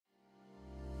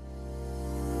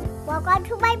Welcome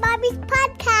to my mommy's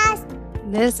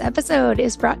podcast. This episode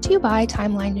is brought to you by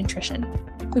Timeline Nutrition.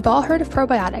 We've all heard of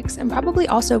probiotics and probably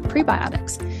also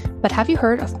prebiotics, but have you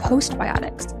heard of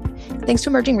postbiotics? Thanks to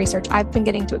emerging research, I've been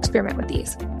getting to experiment with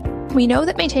these. We know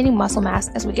that maintaining muscle mass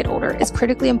as we get older is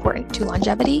critically important to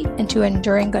longevity and to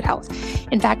enduring good health.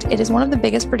 In fact, it is one of the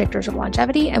biggest predictors of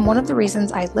longevity and one of the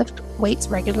reasons I lift weights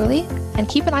regularly and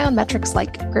keep an eye on metrics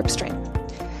like grip strength.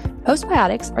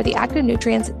 Postbiotics are the active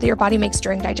nutrients that your body makes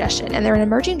during digestion, and they're an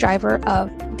emerging driver of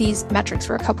these metrics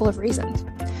for a couple of reasons.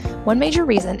 One major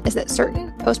reason is that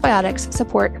certain postbiotics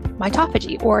support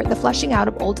mitophagy, or the flushing out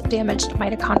of old damaged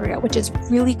mitochondria, which is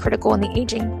really critical in the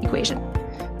aging equation.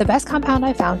 The best compound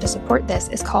I found to support this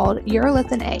is called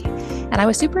urolithin A, and I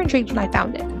was super intrigued when I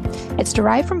found it. It's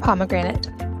derived from pomegranate,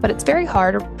 but it's very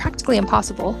hard or practically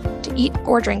impossible to eat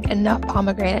or drink enough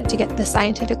pomegranate to get the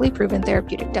scientifically proven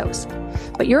therapeutic dose.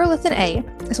 But urolithin A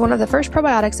is one of the first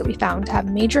probiotics that we found to have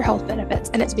major health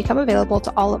benefits, and it's become available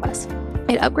to all of us.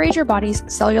 It upgrades your body's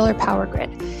cellular power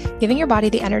grid, giving your body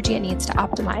the energy it needs to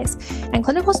optimize. And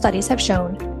clinical studies have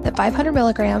shown that 500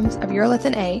 milligrams of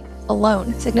urolithin A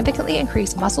alone significantly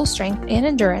increase muscle strength and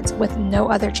endurance with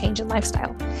no other change in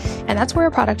lifestyle. And that's where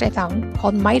a product I found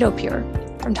called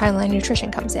MitoPure from Timeline Nutrition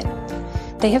comes in.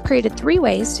 They have created 3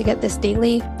 ways to get this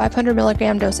daily 500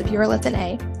 milligram dose of urolithin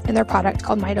A in their product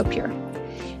called MitoPure.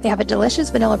 They have a delicious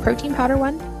vanilla protein powder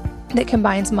one that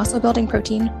combines muscle-building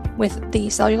protein with the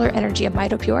cellular energy of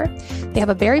MitoPure. They have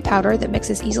a berry powder that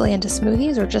mixes easily into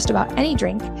smoothies or just about any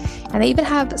drink. And they even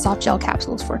have soft gel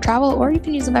capsules for travel, or you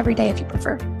can use them every day if you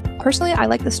prefer. Personally, I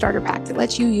like the starter pack that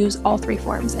lets you use all 3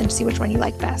 forms and see which one you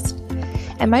like best.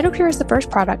 And MitoPure is the first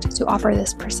product to offer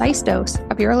this precise dose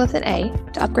of urolithin A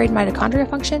to upgrade mitochondria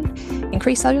function,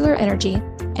 increase cellular energy,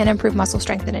 and improve muscle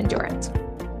strength and endurance.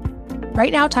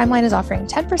 Right now, Timeline is offering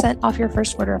 10% off your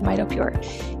first order of MitoPure.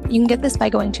 You can get this by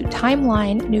going to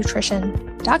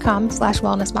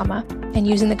timelinenutrition.com/wellnessmama and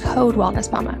using the code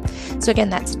wellnessmama. So again,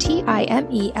 that's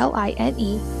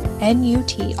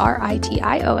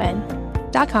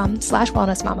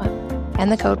timelinenutrition.com/wellnessmama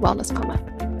and the code wellnessmama.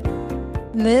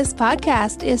 This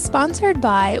podcast is sponsored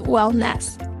by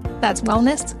Wellness. That's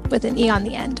wellness with an E on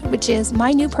the end, which is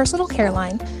my new personal care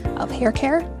line of hair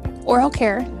care, oral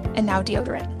care, and now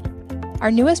deodorant.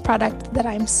 Our newest product that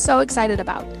I'm so excited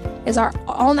about is our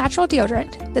all-natural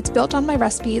deodorant that's built on my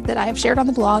recipe that I have shared on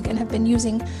the blog and have been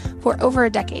using for over a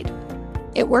decade.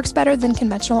 It works better than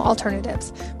conventional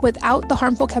alternatives without the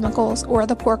harmful chemicals or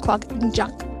the pore clogging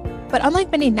junk. But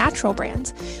unlike many natural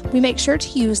brands, we make sure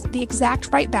to use the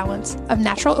exact right balance of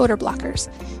natural odor blockers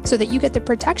so that you get the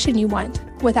protection you want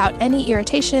without any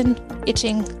irritation,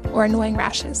 itching, or annoying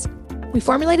rashes. We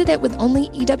formulated it with only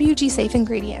EWG safe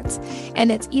ingredients,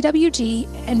 and it's EWG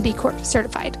and B Corp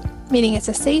certified, meaning it's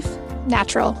a safe,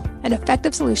 natural, and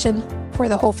effective solution for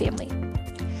the whole family.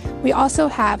 We also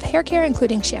have hair care,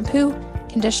 including shampoo,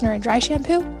 conditioner, and dry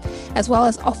shampoo, as well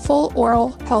as a full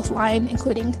oral health line,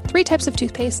 including 3 types of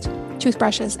toothpaste,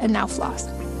 toothbrushes, and now floss.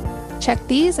 Check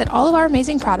these and all of our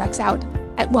amazing products out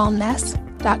at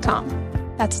wellness.com.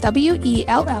 That's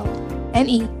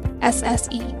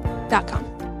WELLNESSE.com.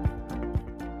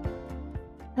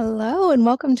 Hello, and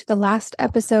welcome to the last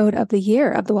episode of the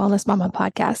year of the Wellness Mama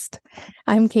podcast.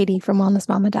 I'm Katie from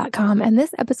wellnessmama.com, and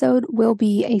this episode will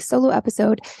be a solo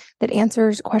episode that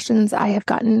answers questions I have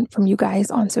gotten from you guys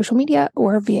on social media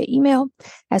or via email,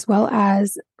 as well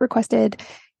as requested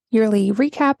yearly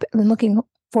recap. I'm looking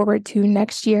forward to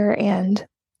next year and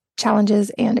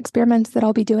challenges and experiments that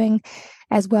I'll be doing,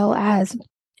 as well as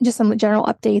just some general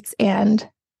updates and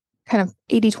kind of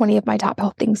 80-20 of my top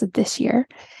health things of this year.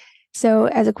 So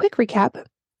as a quick recap,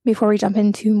 before we jump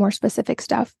into more specific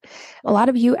stuff, a lot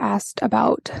of you asked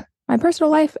about my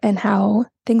personal life and how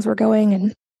things were going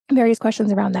and various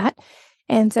questions around that.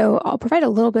 And so I'll provide a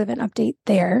little bit of an update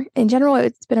there. In general,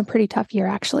 it's been a pretty tough year,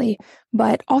 actually,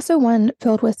 but also one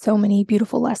filled with so many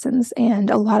beautiful lessons and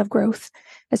a lot of growth,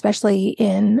 especially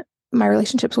in my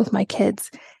relationships with my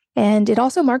kids. And it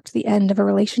also marked the end of a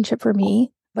relationship for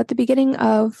me, but the beginning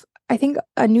of, I think,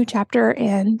 a new chapter.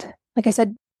 And like I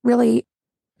said, really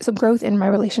some growth in my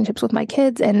relationships with my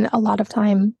kids and a lot of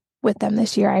time with them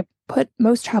this year. I put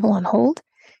most travel on hold,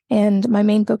 and my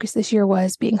main focus this year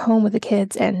was being home with the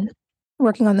kids and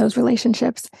working on those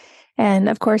relationships. And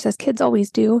of course, as kids always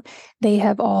do, they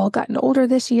have all gotten older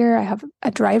this year. I have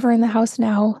a driver in the house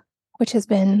now, which has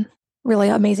been really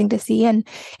amazing to see. And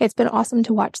it's been awesome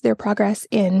to watch their progress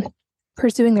in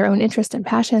pursuing their own interests and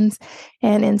passions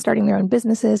and in starting their own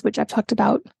businesses, which I've talked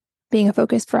about being a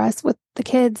focus for us with the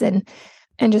kids and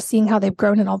just seeing how they've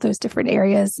grown in all those different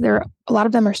areas. A lot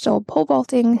of them are still pole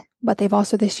vaulting, but they've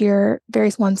also this year,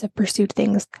 various ones have pursued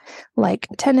things like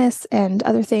tennis and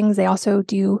other things. They also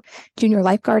do junior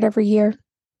lifeguard every year.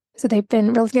 So they've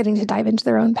been really getting to dive into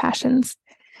their own passions.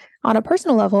 On a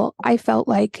personal level, I felt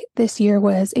like this year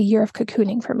was a year of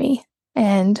cocooning for me,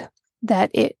 and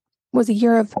that it was a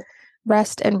year of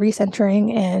rest and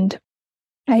recentering. And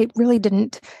I really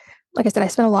didn't, like I said, I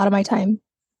spent a lot of my time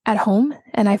at home,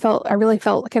 and I really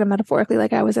felt kind of metaphorically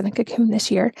like I was in a cocoon this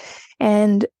year.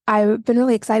 And I've been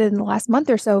really excited in the last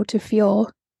month or so to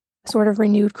feel sort of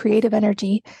renewed creative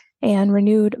energy and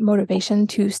renewed motivation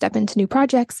to step into new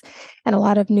projects and a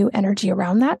lot of new energy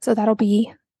around that. So that'll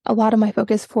be a lot of my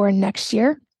focus for next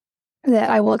year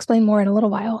that I will explain more in a little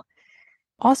while.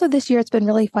 Also, this year, it's been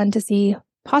really fun to see,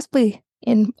 possibly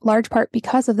in large part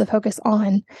because of the focus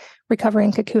on recovery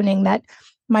and cocooning, that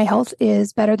my health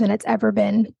is better than it's ever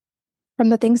been. From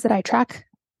the things that I track,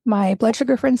 my blood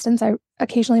sugar, for instance, I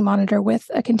occasionally monitor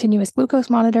with a continuous glucose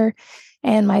monitor,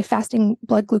 and my fasting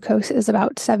blood glucose is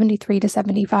about 73 to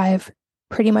 75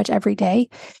 pretty much every day.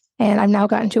 And I've now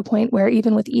gotten to a point where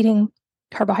even with eating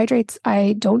carbohydrates,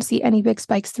 I don't see any big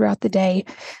spikes throughout the day.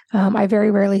 I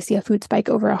very rarely see a food spike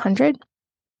over 100.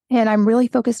 And I'm really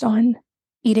focused on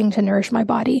eating to nourish my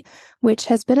body, which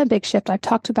has been a big shift I've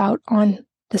talked about on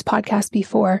this podcast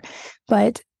before.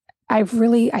 But I've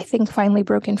really, I think, finally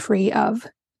broken free of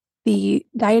the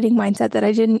dieting mindset that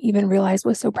I didn't even realize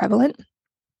was so prevalent.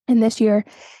 And this year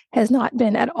has not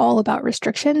been at all about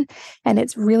restriction, and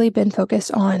it's really been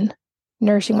focused on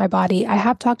nourishing my body. I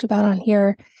have talked about on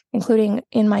here, including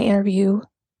in my interview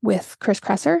with Chris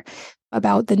Kresser,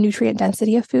 about the nutrient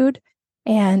density of food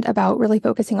and about really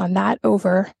focusing on that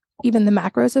over even the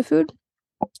macros of food.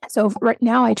 So right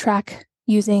now I track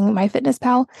using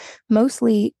MyFitnessPal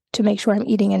mostly to make sure I'm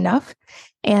eating enough,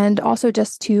 and also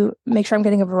just to make sure I'm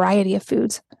getting a variety of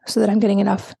foods so that I'm getting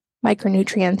enough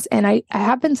micronutrients. And I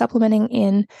have been supplementing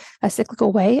in a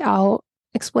cyclical way. I'll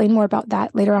explain more about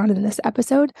that later on in this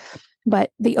episode.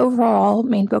 But the overall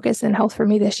main focus in health for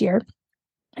me this year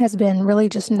has been really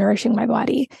just nourishing my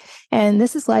body. And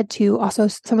this has led to also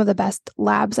some of the best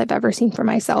labs I've ever seen for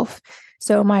myself.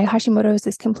 So my Hashimoto's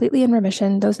is completely in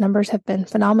remission. Those numbers have been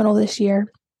phenomenal this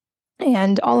year.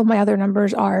 And all of my other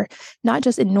numbers are not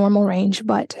just in normal range,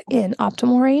 but in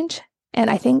optimal range.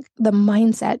 And I think the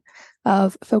mindset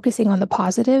of focusing on the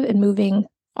positive and moving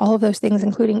all of those things,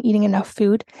 including eating enough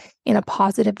food, in a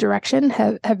positive direction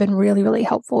have been really, really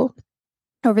helpful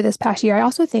over this past year. I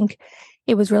also think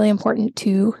it was really important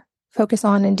to focus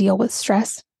on and deal with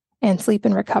stress and sleep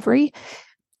and recovery.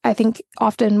 I think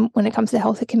often when it comes to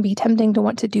health, it can be tempting to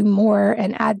want to do more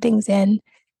and add things in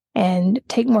and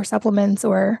take more supplements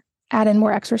or add in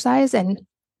more exercise. And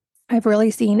I've really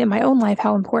seen in my own life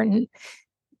how important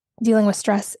dealing with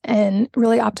stress and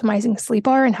really optimizing sleep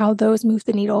are, and how those move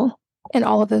the needle in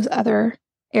all of those other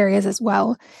areas as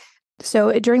well.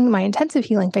 So during my intensive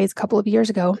healing phase a couple of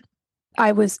years ago,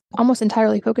 I was almost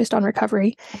entirely focused on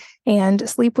recovery, and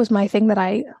sleep was my thing that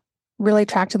I really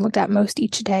tracked and looked at most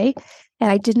each day.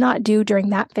 And I did not do during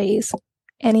that phase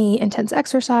any intense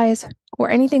exercise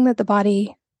or anything that the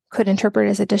body could interpret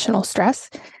as additional stress.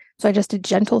 So I just did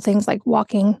gentle things like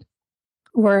walking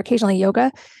or occasionally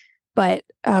yoga, but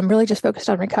really just focused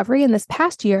on recovery. And this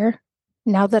past year,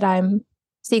 now that I'm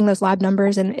seeing those lab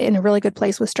numbers and in a really good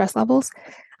place with stress levels,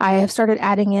 I have started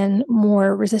adding in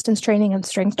more resistance training and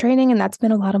strength training. And that's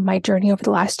been a lot of my journey over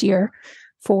the last year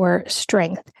for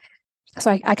strength.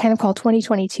 So I kind of call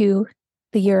 2022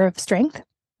 the year of strength.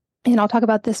 And I'll talk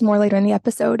about this more later in the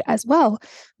episode as well.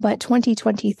 But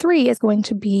 2023 is going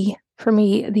to be, for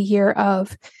me, the year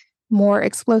of more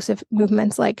explosive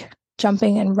movements like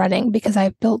jumping and running, because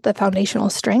I've built the foundational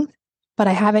strength, but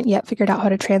I haven't yet figured out how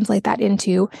to translate that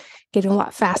into getting a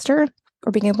lot faster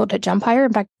or being able to jump higher.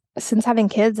 In fact, since having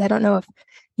kids, I don't know if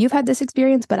you've had this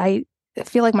experience, but I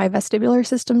feel like my vestibular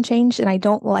system changed and I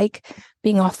don't like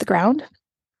being off the ground.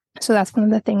 So that's one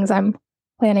of the things I'm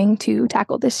planning to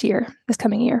tackle this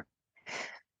coming year.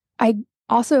 I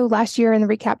also last year in the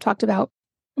recap talked about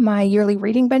my yearly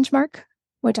reading benchmark,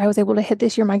 which I was able to hit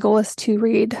this year. My goal is to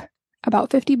read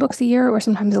about 50 books a year or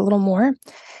sometimes a little more.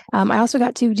 I also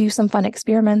got to do some fun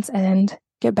experiments and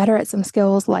get better at some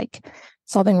skills like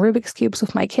solving Rubik's Cubes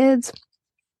with my kids.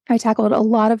 I tackled a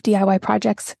lot of DIY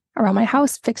projects around my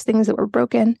house, fixed things that were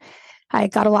broken. I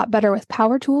got a lot better with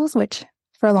power tools, which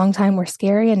for a long time were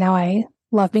scary. And now I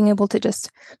love being able to just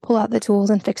pull out the tools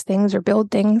and fix things or build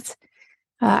things.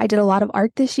 I did a lot of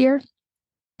art this year.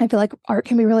 I feel like art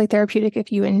can be really therapeutic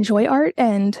if you enjoy art,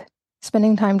 and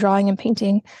spending time drawing and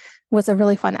painting was a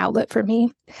really fun outlet for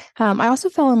me. I also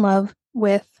fell in love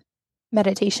with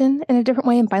meditation in a different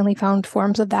way and finally found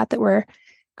forms of that were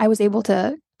I was able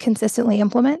to consistently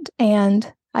implement.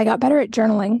 And I got better at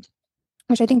journaling,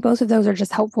 which I think both of those are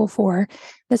just helpful for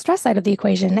the stress side of the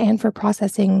equation and for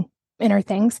processing inner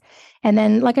things. And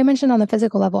then, like I mentioned on the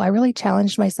physical level, I really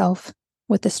challenged myself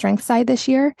with the strength side this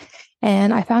year.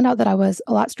 And I found out that I was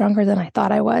a lot stronger than I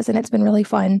thought I was. And it's been really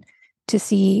fun to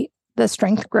see the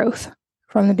strength growth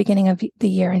from the beginning of the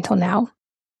year until now.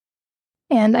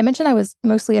 And I mentioned I was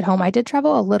mostly at home. I did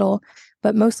travel a little,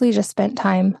 but mostly just spent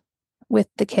time with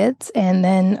the kids. And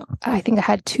then I think I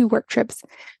had 2 work trips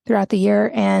throughout the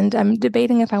year. And I'm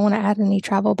debating if I want to add any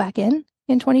travel back in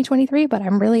 2023, but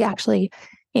I'm really actually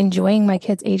enjoying my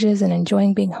kids' ages and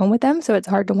enjoying being home with them. So it's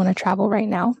hard to want to travel right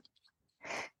now.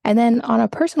 And then on a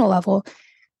personal level,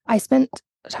 I spent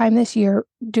time this year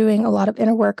doing a lot of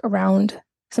inner work around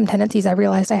some tendencies I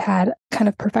realized I had, kind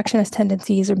of perfectionist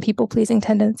tendencies and people-pleasing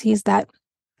tendencies that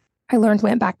I learned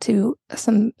went back to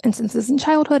some instances in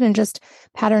childhood and just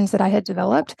patterns that I had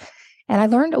developed. And I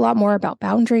learned a lot more about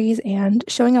boundaries and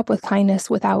showing up with kindness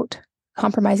without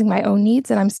compromising my own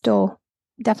needs. And I'm still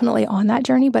definitely on that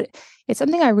journey, but it's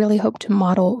something I really hope to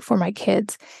model for my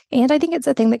kids. And I think it's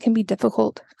a thing that can be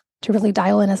difficult to really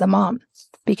dial in as a mom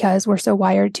because we're so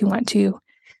wired to want to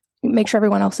make sure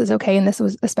everyone else is okay. And this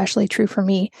was especially true for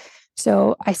me.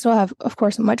 So I still have, of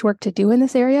course, much work to do in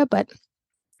this area, but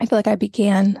I feel like I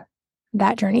began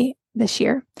that journey this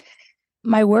year.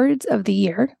 My words of the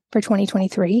year for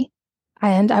 2023,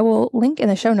 and I will link in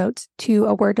the show notes to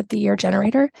a word of the year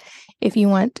generator if you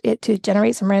want it to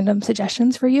generate some random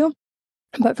suggestions for you.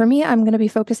 But for me, I'm going to be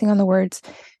focusing on the words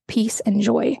peace and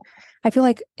joy. I feel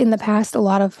like in the past, a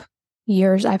lot of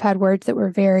years, I've had words that were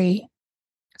very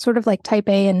sort of like type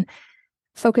A and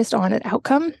focused on an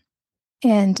outcome.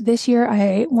 And this year,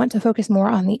 I want to focus more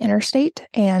on the inner state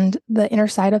and the inner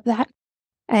side of that.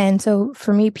 And so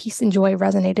for me, peace and joy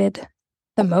resonated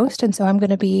the most. And so I'm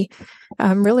going to be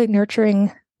really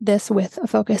nurturing this with a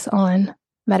focus on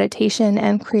meditation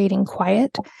and creating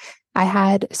quiet. I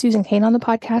had Susan Cain on the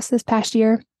podcast this past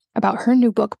year about her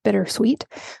new book, Bittersweet,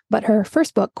 but her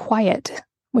first book, Quiet,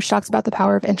 which talks about the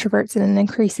power of introverts in an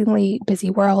increasingly busy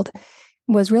world,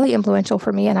 was really influential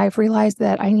for me. And I've realized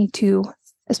that I need to,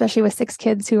 especially with 6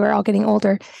 kids who are all getting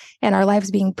older and our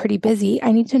lives being pretty busy,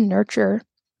 I need to nurture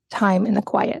time in the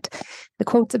quiet. The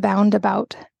quotes abound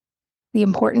about the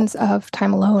importance of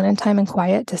time alone and time in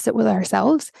quiet to sit with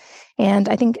ourselves. And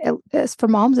I think as for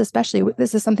moms especially,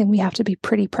 this is something we have to be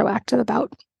pretty proactive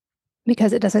about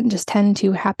because it doesn't just tend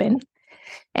to happen.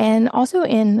 And also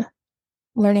in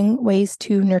learning ways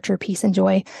to nurture peace and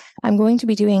joy, I'm going to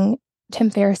be doing Tim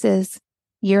Ferriss's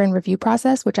year in review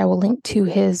process, which I will link to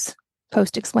his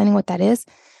post explaining what that is.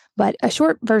 But a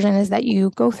short version is that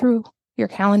you go through your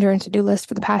calendar and to-do list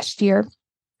for the past year,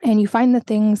 and you find the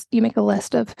things, you make a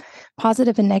list of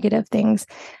positive and negative things,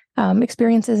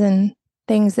 experiences and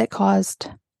things that caused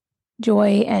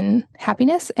joy and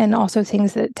happiness, and also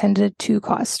things that tended to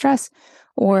cause stress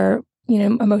or,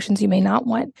 emotions you may not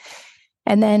want.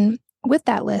 And then with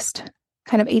that list,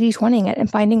 kind of 80-20ing it and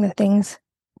finding the things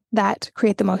that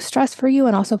create the most stress for you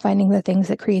and also finding the things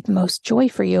that create the most joy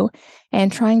for you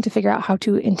and trying to figure out how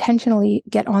to intentionally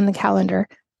get on the calendar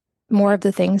more of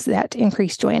the things that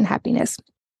increase joy and happiness.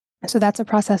 So that's a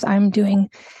process I'm doing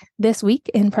this week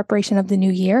in preparation of the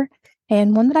new year,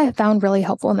 and one that I have found really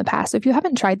helpful in the past. So if you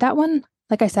haven't tried that one,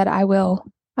 like I said, I will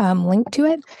link to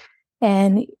it.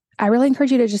 And I really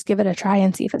encourage you to just give it a try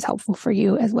and see if it's helpful for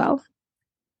you as well.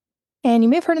 And you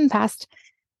may have heard in the past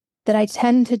that I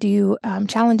tend to do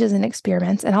challenges and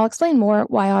experiments, and I'll explain more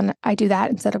why I do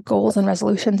that instead of goals and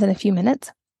resolutions in a few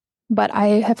minutes. But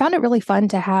I have found it really fun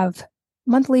to have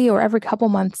monthly or every couple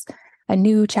months a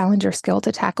new challenge or skill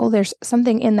to tackle. There's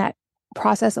something in that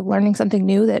process of learning something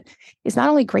new that is not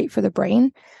only great for the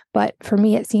brain, but for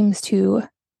me, it seems to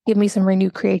give me some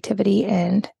renewed creativity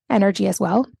and energy as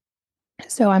well.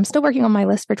 So I'm still working on my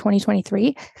list for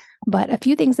 2023, but a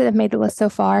few things that have made the list so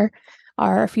far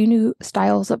are a few new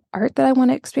styles of art that I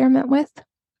want to experiment with,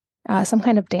 some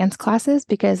kind of dance classes,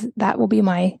 because that will be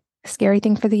my scary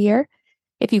thing for the year.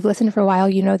 If you've listened for a while,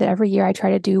 you know that every year I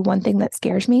try to do one thing that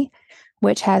scares me,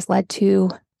 which has led to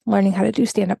learning how to do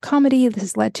stand-up comedy. This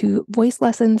has led to voice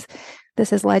lessons. This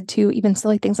has led to even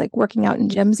silly things like working out in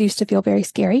gyms used to feel very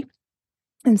scary.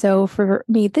 And so for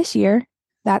me this year,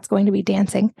 that's going to be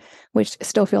dancing, which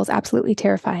still feels absolutely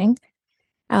terrifying.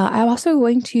 I'm also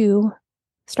going to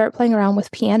start playing around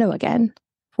with piano again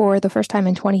for the first time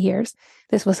in 20 years.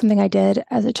 This was something I did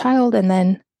as a child and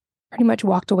then pretty much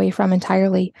walked away from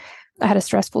entirely. I had a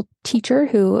stressful teacher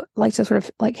who liked to sort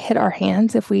of like hit our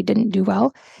hands if we didn't do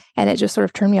well. And it just sort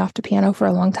of turned me off to piano for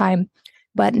a long time.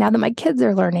 But now that my kids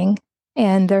are learning,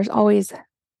 and there's always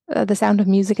the sound of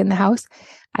music in the house,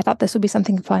 I thought this would be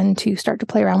something fun to start to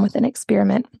play around with and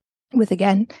experiment with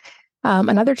again.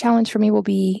 Another challenge for me will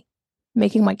be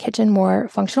making my kitchen more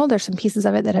functional. There's some pieces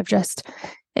of it that have just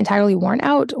entirely worn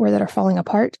out or that are falling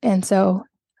apart. And so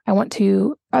I want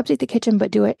to update the kitchen,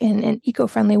 but do it in an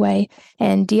eco-friendly way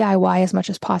and DIY as much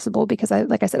as possible because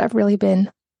like I said, I've really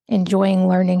been enjoying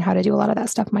learning how to do a lot of that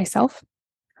stuff myself.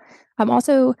 I'm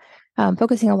also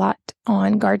focusing a lot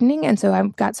on gardening. And so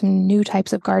I've got some new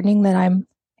types of gardening that I'm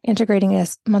integrating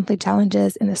as monthly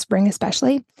challenges in the spring,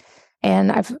 especially.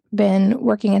 And I've been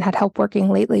working and had help working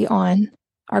lately on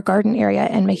our garden area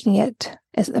and making it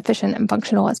as efficient and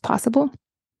functional as possible.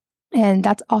 And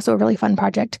that's also a really fun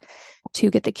project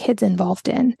to get the kids involved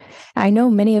in. I know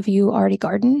many of you already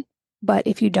garden, but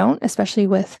if you don't, especially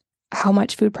with how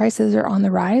much food prices are on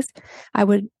the rise, I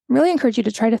would really encourage you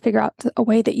to try to figure out a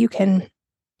way that you can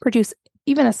produce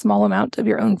even a small amount of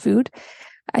your own food.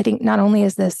 I think not only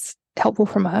is this helpful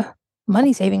from a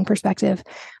money saving perspective,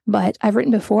 but I've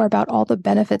written before about all the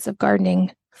benefits of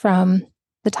gardening, from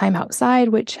the time outside,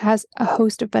 which has a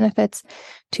host of benefits,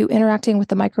 to interacting with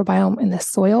the microbiome in the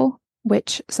soil,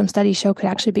 which some studies show could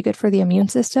actually be good for the immune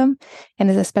system and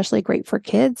is especially great for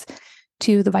kids,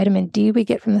 to the vitamin D we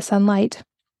get from the sunlight,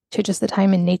 to just the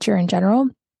time in nature in general.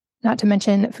 Not to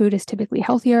mention, food is typically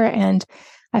healthier. And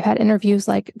I've had interviews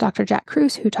like Dr. Jack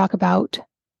Kruse who talk about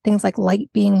things like light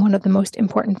being one of the most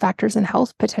important factors in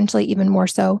health, potentially even more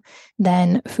so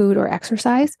than food or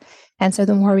exercise. And so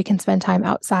the more we can spend time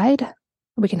outside,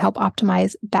 we can help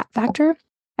optimize that factor,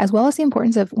 as well as the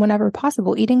importance of, whenever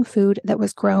possible, eating food that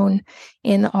was grown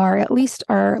in at least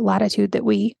our latitude that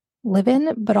we live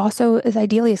in, but also as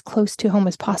ideally as close to home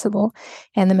as possible,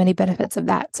 and the many benefits of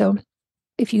that. So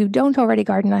if you don't already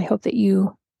garden, I hope that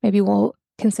you maybe will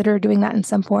consider doing that in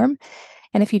some form.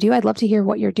 And if you do, I'd love to hear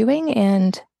what you're doing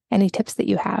and any tips that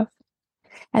you have.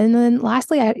 And then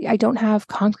lastly, I don't have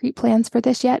concrete plans for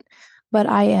this yet, but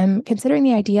I am considering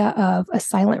the idea of a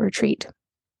silent retreat.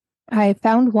 I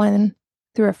found one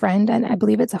through a friend, and I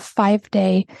believe it's a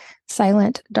 5-day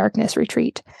silent darkness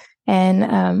retreat.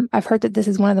 And I've heard that this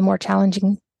is one of the more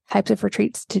challenging types of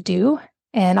retreats to do.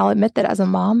 And I'll admit that as a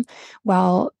mom,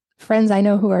 while friends I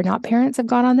know who are not parents have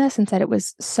gone on this and said it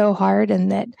was so hard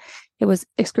and that it was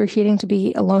excruciating to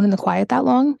be alone in the quiet that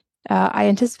long, I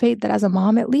anticipate that as a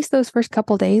mom, at least those first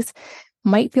couple days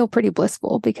might feel pretty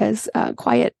blissful, because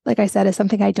quiet, like I said, is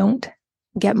something I don't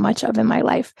get much of in my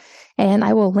life. And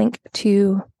I will link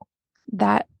to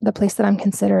the place that I'm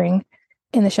considering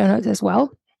in the show notes as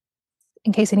well,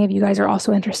 in case any of you guys are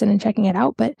also interested in checking it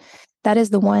out. But that is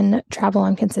the one travel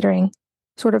I'm considering,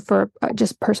 sort of for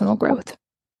just personal growth.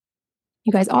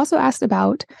 You guys also asked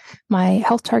about my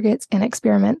health targets and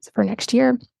experiments for next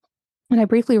year. And I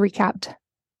briefly recapped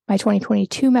my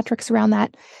 2022 metrics around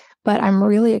that, but I'm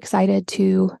really excited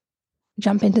to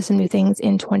jump into some new things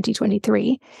in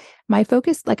 2023. My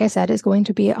focus, like I said, is going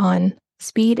to be on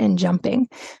speed and jumping,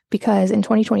 because in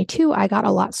 2022, I got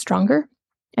a lot stronger.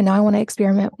 And now I want to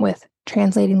experiment with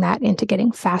translating that into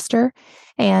getting faster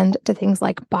and to things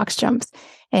like box jumps.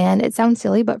 And it sounds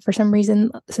silly, but for some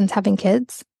reason, since having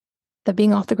kids, the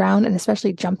being off the ground and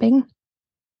especially jumping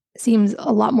seems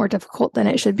a lot more difficult than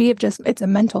it should be. It's a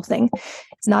mental thing.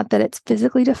 It's not that it's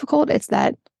physically difficult. It's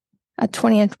that a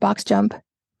 20-inch box jump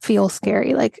feels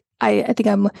scary. Like I think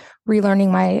I'm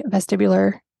relearning my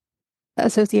vestibular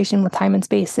association with time and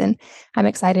space, and I'm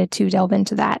excited to delve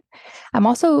into that. I'm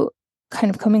also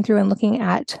kind of combing through and looking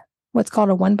at what's called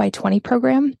a 1x20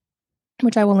 program,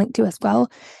 which I will link to as well.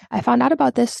 I found out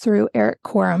about this through Eric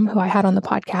Quorum, who I had on the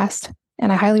podcast,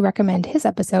 and I highly recommend his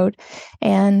episode.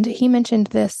 And he mentioned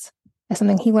this as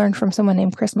something he learned from someone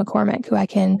named Chris McCormick, who I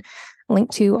can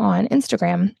link to on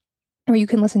Instagram, or you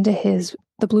can listen to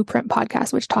the Blueprint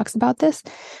podcast, which talks about this.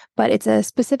 But it's a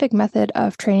specific method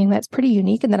of training that's pretty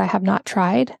unique and that I have not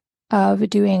tried, of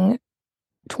doing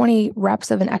 20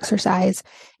 reps of an exercise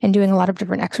and doing a lot of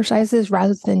different exercises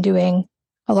rather than doing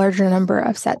a larger number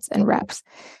of sets and reps.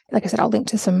 Like I said, I'll link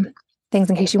to some things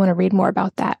in case you want to read more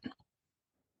about that.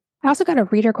 I also got a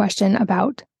reader question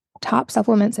about top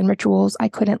supplements and rituals I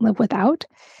couldn't live without.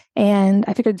 And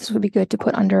I figured this would be good to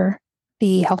put under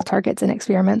the health targets and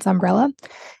experiments umbrella.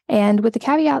 And with the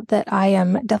caveat that I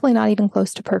am definitely not even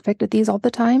close to perfect at these all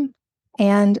the time.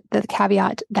 And the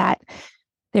caveat that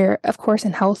there, of course,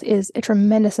 in health is a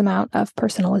tremendous amount of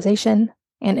personalization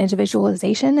and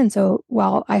individualization. And so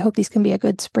while I hope these can be a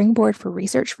good springboard for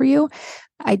research for you,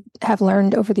 I have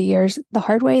learned over the years the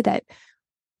hard way that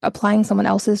applying someone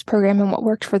else's program and what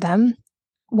worked for them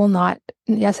will not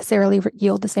necessarily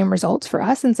yield the same results for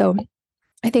us. And so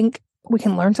I think we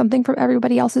can learn something from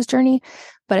everybody else's journey.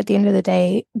 But at the end of the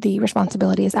day, the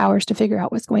responsibility is ours to figure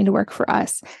out what's going to work for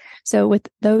us. So with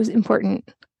those important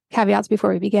caveats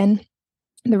before we begin,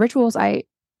 the rituals I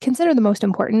consider the most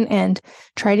important and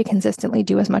try to consistently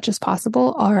do as much as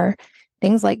possible are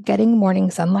things like getting morning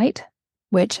sunlight,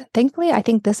 which thankfully I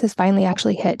think this has finally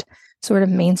actually hit sort of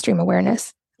mainstream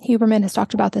awareness. Huberman has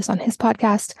talked about this on his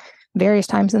podcast various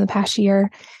times in the past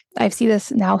year. I see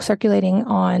this now circulating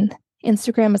on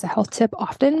Instagram as a health tip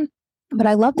often, but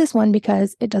I love this one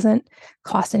because it doesn't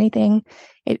cost anything.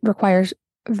 It requires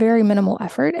very minimal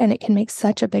effort and it can make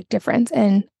such a big difference.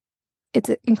 And it's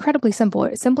incredibly simple.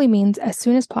 It simply means as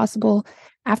soon as possible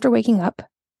after waking up,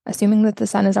 assuming that the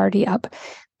sun is already up,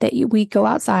 that we go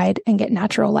outside and get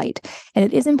natural light. And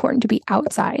it is important to be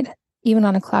outside, even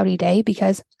on a cloudy day,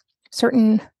 because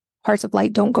certain parts of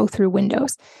light don't go through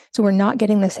windows. So we're not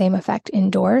getting the same effect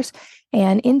indoors.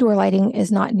 And indoor lighting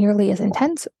is not nearly as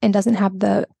intense and doesn't have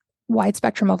the wide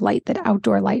spectrum of light that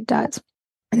outdoor light does.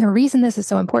 And the reason this is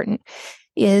so important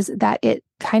is that it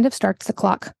kind of starts the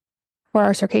clock for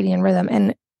our circadian rhythm.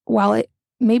 And while it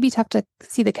may be tough to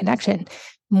see the connection,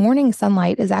 morning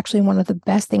sunlight is actually one of the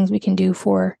best things we can do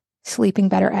for sleeping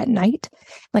better at night.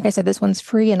 Like I said, this one's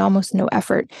free and almost no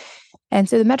effort. And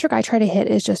so the metric I try to hit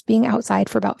is just being outside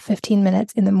for about 15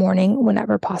 minutes in the morning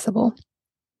whenever possible.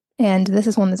 And this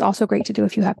is one that's also great to do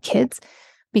if you have kids,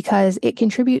 because it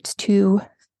contributes to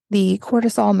the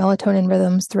cortisol melatonin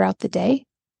rhythms throughout the day.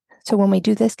 So when we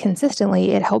do this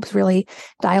consistently, it helps really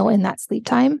dial in that sleep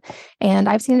time. And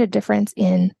I've seen a difference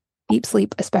in deep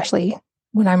sleep, especially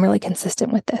when I'm really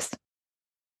consistent with this.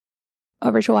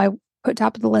 A ritual I put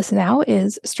top of the list now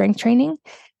is strength training.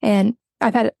 And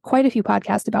I've had quite a few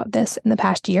podcasts about this in the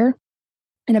past year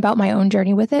and about my own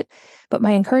journey with it. But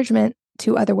my encouragement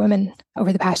to other women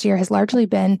over the past year has largely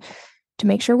been to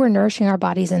make sure we're nourishing our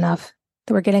bodies enough,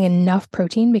 that we're getting enough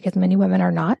protein, because many women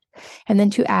are not, and then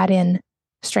to add in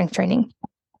strength training.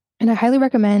 And I highly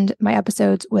recommend my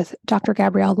episodes with Dr.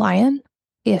 Gabrielle Lyon.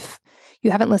 If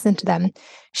you haven't listened to them,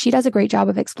 she does a great job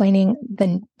of explaining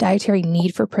the dietary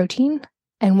need for protein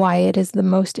and why it is the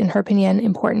most, in her opinion,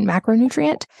 important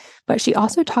macronutrient. But she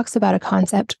also talks about a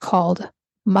concept called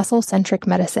muscle-centric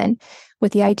medicine,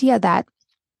 with the idea that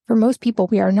for most people,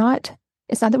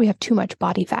 it's not that we have too much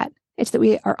body fat. It's that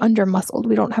we are under-muscled.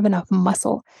 We don't have enough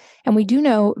muscle. And we do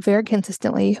know very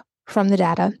consistently from the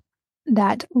data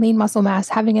that lean muscle mass,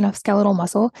 having enough skeletal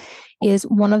muscle, is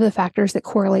one of the factors that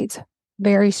correlates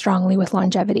very strongly with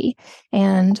longevity.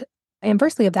 And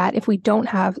inversely of that, if we don't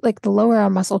have, like, the lower our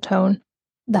muscle tone,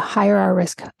 the higher our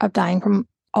risk of dying from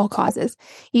all causes.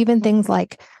 Even things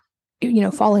like,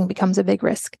 falling becomes a big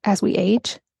risk as we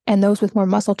age. And those with more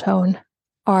muscle tone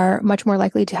are much more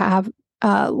likely to have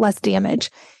less damage,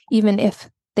 even if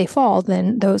they fall,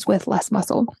 than those with less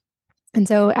muscle. And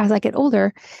so as I get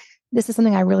older, this is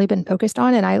something I've really been focused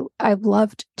on. And I've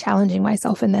loved challenging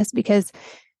myself in this, because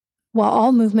while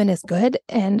all movement is good,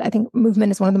 and I think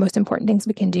movement is one of the most important things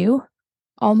we can do,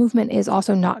 all movement is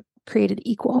also not created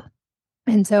equal.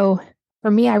 And so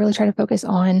for me, I really try to focus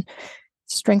on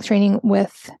strength training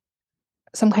with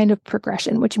some kind of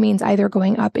progression, which means either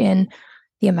going up in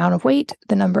the amount of weight,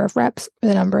 the number of reps, or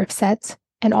the number of sets,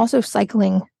 and also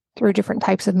cycling through different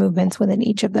types of movements within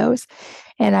each of those.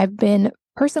 And I've been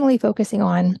personally focusing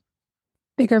on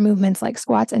bigger movements like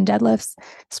squats and deadlifts,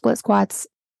 split squats,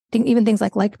 even things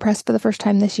like leg press for the first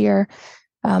time this year,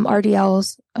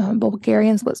 RDLs,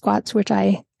 Bulgarian split squats, which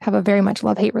I have a very much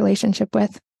love-hate relationship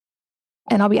with.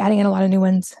 And I'll be adding in a lot of new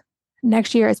ones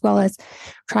next year, as well as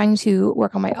trying to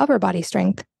work on my upper body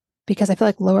strength, because I feel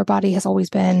like lower body has always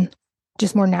been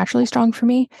just more naturally strong for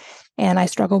me. And I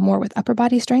struggle more with upper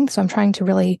body strength. So I'm trying to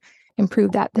really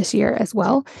improve that this year as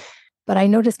well. But I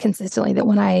notice consistently that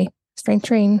when I strength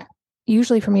train,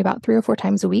 usually for me about 3 or 4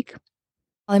 times a week,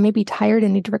 while I may be tired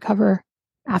and need to recover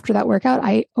after that workout,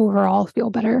 I overall feel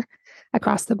better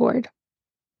across the board.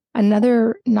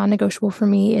 Another non-negotiable for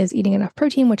me is eating enough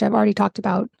protein, which I've already talked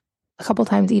about a couple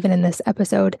times, even in this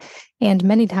episode, and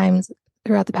many times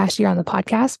throughout the past year on the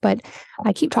podcast. But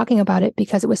I keep talking about it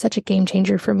because it was such a game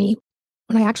changer for me.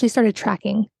 When I actually started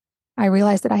tracking, I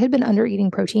realized that I had been under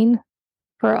eating protein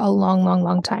for a long, long,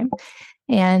 long time.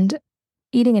 And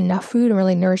eating enough food and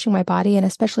really nourishing my body, and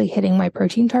especially hitting my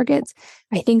protein targets,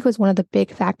 I think was one of the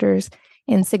big factors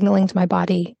in signaling to my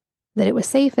body that it was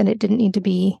safe and it didn't need to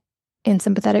be in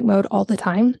sympathetic mode all the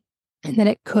time, and that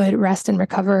it could rest and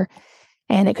recover,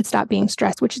 and it could stop being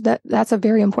stressed, which that's a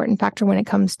very important factor when it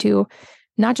comes to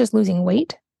not just losing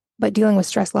weight, but dealing with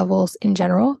stress levels in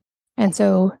general. And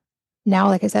so now,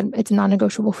 like I said, it's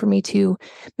non-negotiable for me to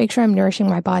make sure I'm nourishing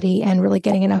my body and really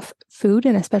getting enough food,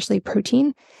 and especially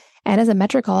protein. And as a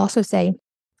metric, I'll also say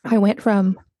I went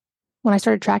from when I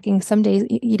started tracking some days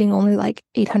eating only like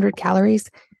 800 calories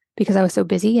because I was so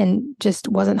busy and just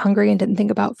wasn't hungry and didn't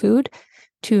think about food,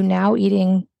 to now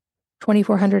eating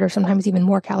 2,400 or sometimes even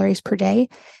more calories per day.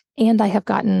 And I have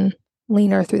gotten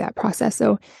leaner through that process.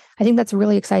 So I think that's a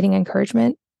really exciting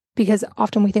encouragement, because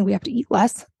often we think we have to eat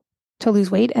less to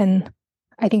lose weight. And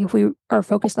I think if we are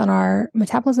focused on our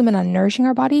metabolism and on nourishing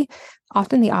our body,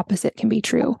 often the opposite can be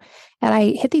true. And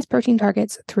I hit these protein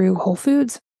targets through whole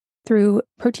foods, through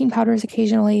protein powders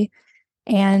occasionally.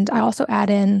 And I also add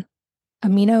in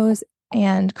aminos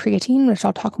and creatine, which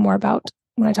I'll talk more about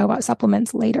when I talk about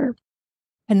supplements later.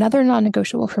 Another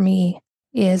non-negotiable for me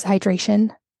is hydration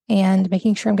and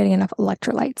making sure I'm getting enough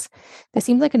electrolytes. This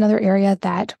seems like another area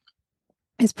that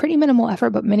is pretty minimal effort,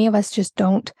 but many of us just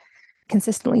don't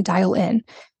consistently dial in.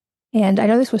 And I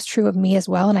know this was true of me as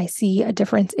well. And I see a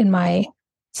difference in my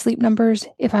sleep numbers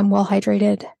if I'm well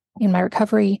hydrated, in my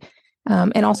recovery,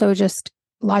 and also just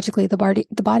logically, the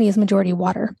body is majority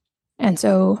water. And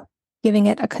so giving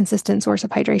it a consistent source of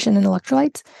hydration and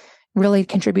electrolytes really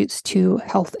contributes to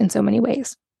health in so many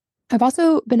ways. I've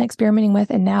also been experimenting with,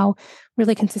 and now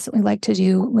really consistently like to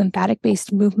do,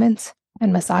 lymphatic-based movements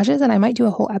and massages. And I might do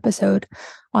a whole episode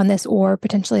on this, or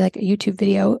potentially like a YouTube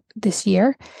video this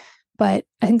year. But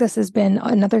I think this has been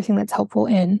another thing that's helpful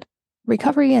in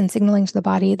recovery and signaling to the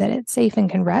body that it's safe and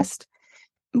can rest,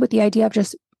 with the idea of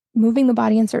just moving the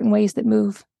body in certain ways that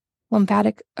move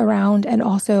lymphatic around, and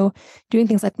also doing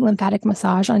things like lymphatic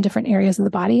massage on different areas of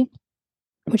the body,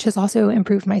 which has also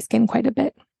improved my skin quite a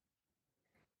bit.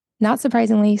 Not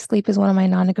surprisingly, sleep is one of my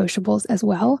non-negotiables as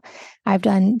well. I've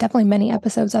done definitely many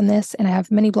episodes on this, and I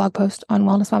have many blog posts on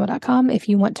wellnessmama.com if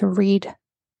you want to read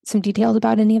some details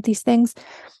about any of these things.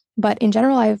 But in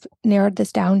general, I've narrowed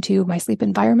this down to my sleep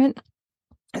environment,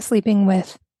 sleeping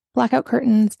with blackout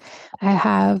curtains. I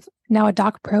have now a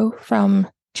Doc Pro from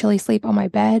Chili Sleep on my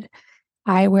bed.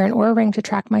 I wear an Oura Ring to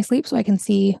track my sleep so I can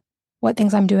see what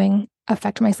things I'm doing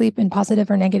affect my sleep in positive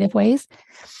or negative ways.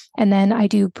 And then I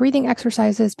do breathing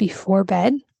exercises before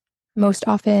bed, most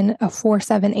often a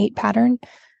 4-7-8 pattern,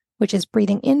 which is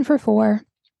breathing in for 4,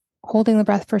 holding the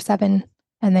breath for 7,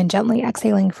 and then gently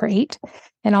exhaling for 8.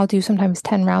 And I'll do sometimes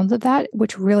 10 rounds of that,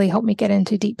 which really help me get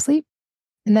into deep sleep.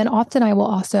 And then often I will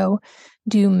also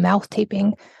do mouth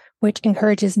taping, which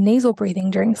encourages nasal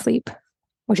breathing during sleep,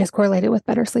 which is correlated with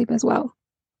better sleep as well.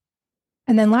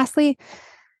 And then lastly,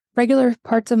 regular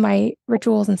parts of my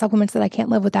rituals and supplements that I can't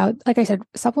live without. Like I said,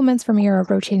 supplements for me are a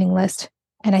rotating list,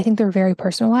 and I think they're very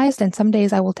personalized. And some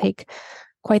days I will take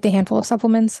quite the handful of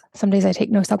supplements. Some days I take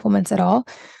no supplements at all.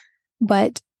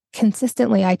 But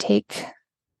consistently, I take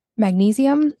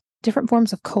magnesium, different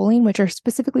forms of choline, which are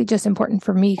specifically just important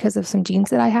for me because of some genes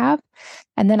that I have.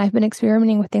 And then I've been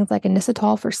experimenting with things like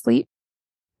inositol for sleep.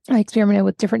 I experimented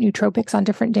with different nootropics on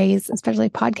different days, especially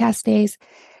podcast days,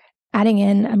 adding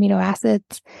in amino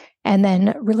acids, and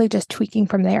then really just tweaking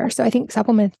from there. So I think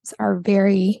supplements are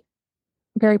very,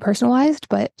 very personalized,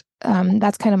 but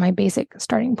that's kind of my basic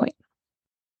starting point.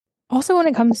 Also, when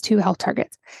it comes to health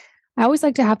targets, I always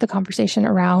like to have the conversation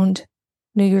around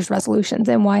New Year's resolutions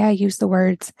and why I use the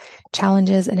words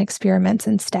challenges and experiments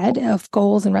instead of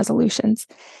goals and resolutions.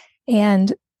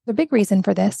 And the big reason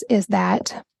for this is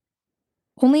that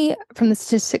only from the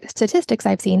statistics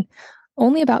I've seen,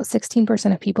 only about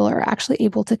 16% of people are actually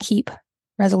able to keep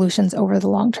resolutions over the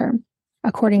long term,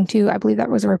 according to, I believe that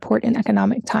was a report in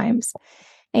Economic Times.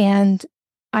 And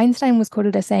Einstein was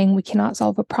quoted as saying, we cannot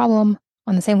solve a problem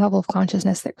on the same level of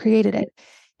consciousness that created it.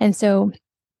 And so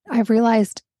I've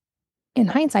realized in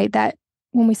hindsight that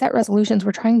when we set resolutions,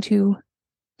 we're trying to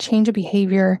change a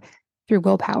behavior through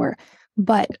willpower.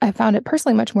 But I found it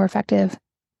personally much more effective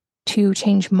to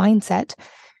change mindset,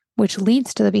 which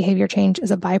leads to the behavior change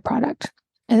as a byproduct.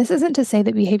 And this isn't to say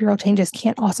that behavioral changes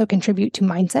can't also contribute to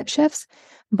mindset shifts,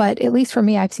 but at least for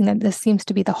me, I've seen that this seems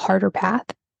to be the harder path.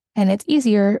 And it's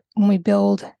easier when we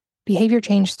build behavior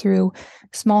change through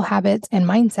small habits and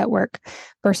mindset work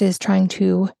versus trying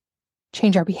to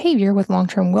change our behavior with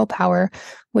long-term willpower,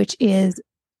 which is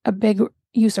a big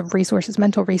use of resources,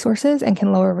 mental resources, and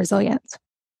can lower resilience.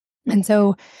 And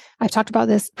so I've talked about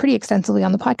this pretty extensively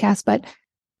on the podcast, but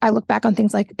I look back on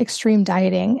things like extreme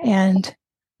dieting and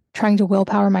trying to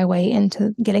willpower my way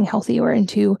into getting healthy or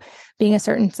into being a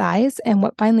certain size. And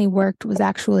what finally worked was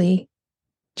actually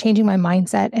changing my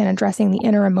mindset and addressing the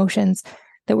inner emotions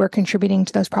that were contributing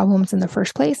to those problems in the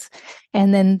first place.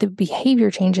 And then the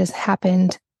behavior changes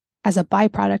happened as a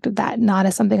byproduct of that, not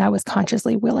as something I was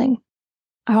consciously willing.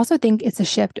 I also think it's a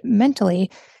shift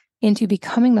mentally into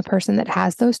becoming the person that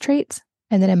has those traits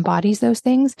and that embodies those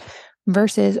things,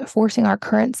 versus forcing our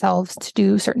current selves to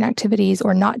do certain activities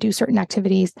or not do certain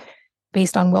activities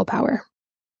based on willpower.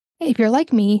 If you're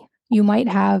like me, you might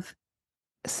have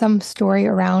some story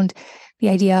around the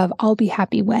idea of I'll be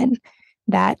happy when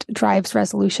that drives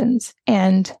resolutions.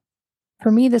 And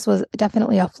for me, this was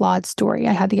definitely a flawed story.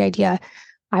 I had the idea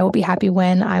I will be happy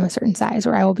when I'm a certain size,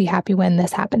 or I will be happy when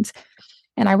this happens.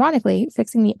 And ironically,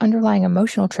 fixing the underlying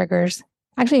emotional triggers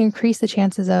actually increased the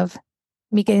chances of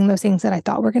me getting those things that I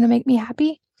thought were going to make me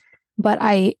happy. But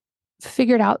I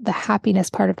figured out the happiness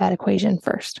part of that equation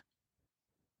first.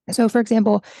 So, for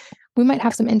example, we might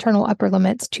have some internal upper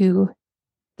limits to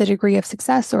the degree of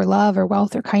success or love or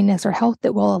wealth or kindness or health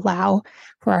that we'll allow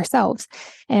for ourselves.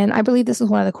 And I believe this is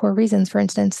one of the core reasons, for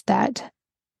instance, that,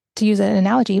 to use an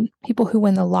analogy, people who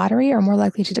win the lottery are more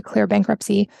likely to declare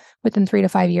bankruptcy within 3 to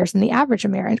 5 years than the average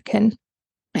American,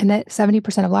 and that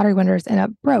 70% of lottery winners end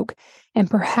up broke. And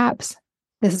perhaps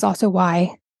this is also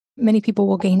why many people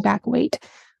will gain back weight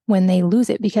when they lose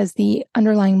it, because the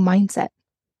underlying mindset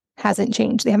hasn't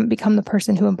changed. They haven't become the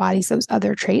person who embodies those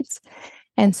other traits.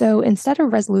 And so instead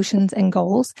of resolutions and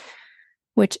goals,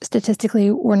 which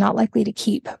statistically we're not likely to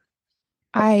keep,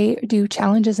 I do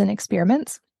challenges and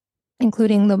experiments,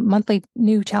 including the monthly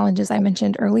new challenges I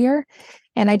mentioned earlier.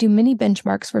 And I do mini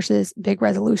benchmarks versus big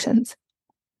resolutions,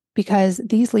 because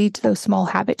these lead to those small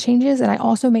habit changes. And I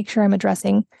also make sure I'm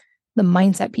addressing the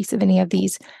mindset piece of any of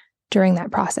these during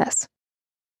that process.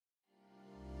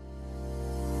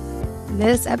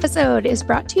 This episode is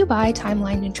brought to you by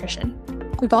Timeline Nutrition.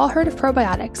 We've all heard of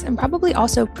probiotics and probably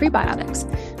also prebiotics,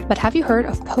 but have you heard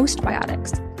of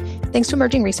postbiotics? Thanks to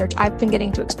emerging research, I've been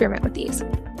getting to experiment with these.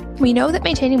 We know that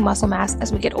maintaining muscle mass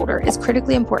as we get older is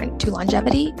critically important to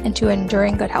longevity and to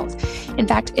enduring good health. In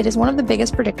fact, it is one of the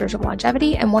biggest predictors of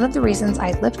longevity and one of the reasons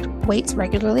I lift weights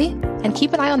regularly and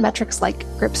keep an eye on metrics like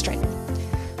grip strength.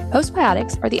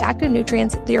 Postbiotics are the active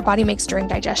nutrients that your body makes during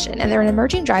digestion, and they're an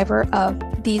emerging driver of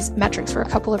these metrics for a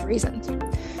couple of reasons.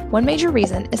 One major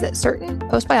reason is that certain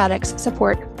postbiotics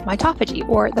support mitophagy,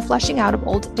 or the flushing out of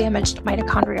old damaged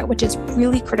mitochondria, which is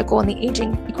really critical in the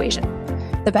aging equation.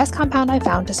 The best compound I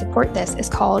found to support this is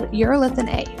called urolithin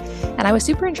A, and I was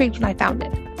super intrigued when I found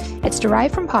it. It's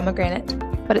derived from pomegranate,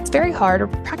 but it's very hard or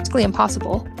practically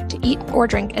impossible to eat or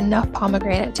drink enough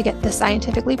pomegranate to get the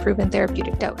scientifically proven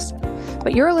therapeutic dose.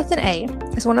 But urolithin A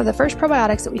is one of the first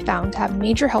probiotics that we found to have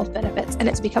major health benefits, and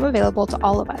it's become available to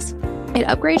all of us. It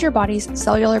upgrades your body's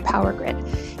cellular power grid,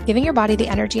 giving your body the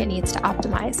energy it needs to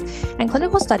optimize. And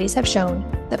clinical studies have shown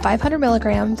that 500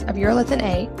 milligrams of urolithin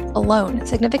A alone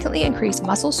significantly increase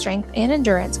muscle strength and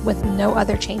endurance with no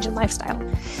other change in lifestyle.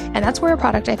 And that's where a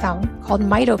product I found called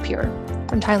MitoPure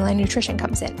from Timeline Nutrition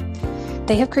comes in.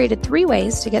 They have created 3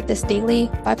 ways to get this daily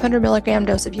 500 milligram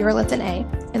dose of urolithin A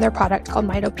in their product called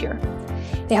MitoPure.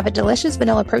 They have a delicious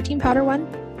vanilla protein powder one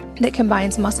that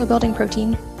combines muscle-building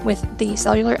protein with the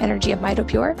cellular energy of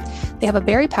MitoPure. They have a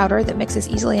berry powder that mixes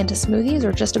easily into smoothies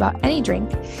or just about any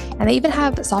drink. And they even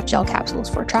have soft gel capsules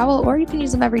for travel, or you can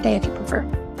use them every day if you prefer.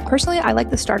 Personally, I like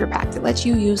the starter pack that lets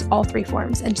you use all 3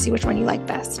 forms and see which one you like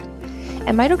best.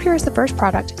 And MitoPure is the first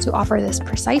product to offer this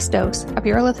precise dose of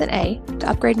urolithin A to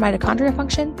upgrade mitochondria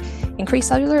function, increase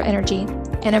cellular energy,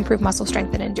 and improve muscle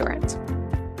strength and endurance.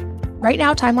 Right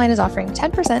now, Timeline is offering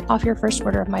 10% off your first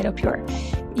order of MitoPure.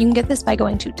 You can get this by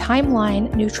going to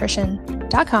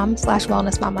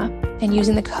timelinenutrition.com/wellnessmama and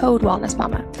using the code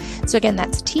wellnessmama. So again,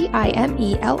 that's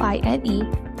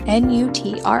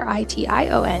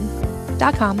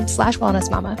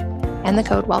timelinenutrition.com/wellnessmama and the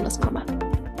code wellnessmama.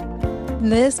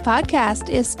 This podcast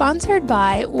is sponsored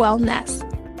by Wellness.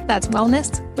 That's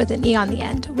wellness with an E on the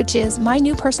end, which is my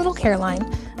new personal care line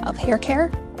of hair care,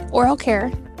 oral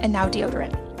care, and now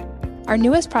deodorant. Our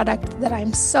newest product that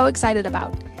I'm so excited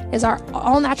about is our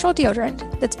all-natural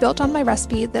deodorant that's built on my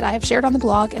recipe that I have shared on the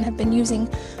blog and have been using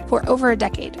for over a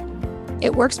decade.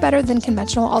 It works better than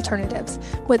conventional alternatives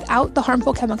without the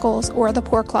harmful chemicals or the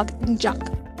pore-clogging junk.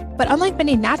 But unlike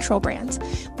many natural brands,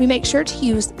 we make sure to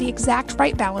use the exact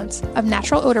right balance of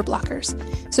natural odor blockers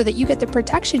so that you get the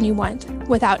protection you want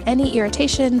without any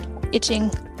irritation,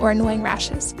 itching, or annoying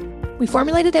rashes. We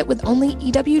formulated it with only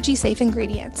EWG safe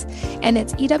ingredients, and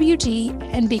it's EWG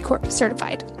and B Corp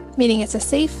certified, meaning it's a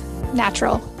safe,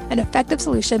 natural, and effective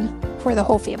solution for the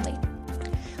whole family.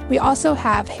 We also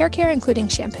have hair care, including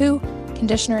shampoo,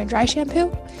 conditioner, and dry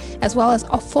shampoo, as well as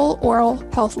a full oral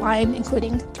health line,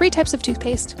 including 3 types of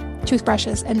toothpaste,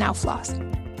 toothbrushes, and now floss.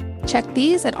 Check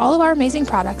these and all of our amazing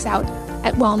products out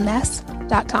at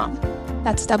wellness.com.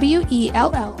 That's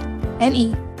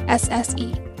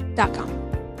WELLNESSE.com.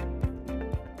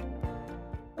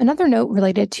 Another note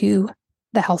related to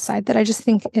the health side that I just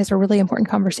think is a really important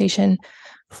conversation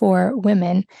for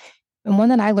women. And one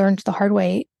that I learned the hard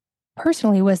way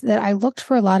personally was that I looked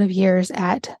for a lot of years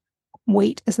at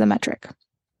weight as the metric.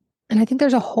 And I think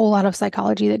there's a whole lot of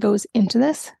psychology that goes into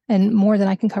this, and more than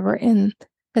I can cover in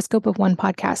the scope of one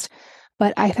podcast.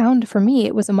 But I found for me,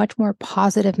 it was a much more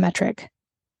positive metric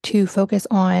to focus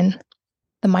on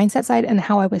the mindset side and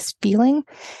how I was feeling.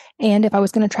 And if I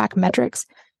was going to track metrics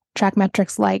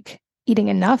like eating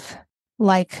enough,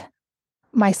 like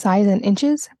my size in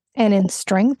inches and in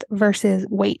strength versus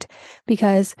weight.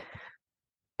 Because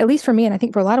at least for me, and I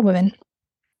think for a lot of women,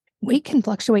 weight can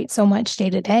fluctuate so much day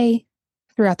to day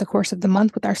throughout the course of the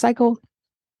month with our cycle.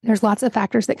 There's lots of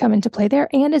factors that come into play there.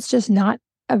 And it's just not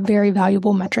a very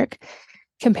valuable metric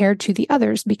compared to the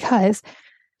others, because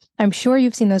I'm sure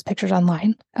you've seen those pictures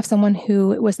online of someone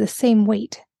who was the same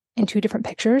weight in two different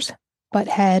pictures, but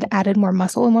had added more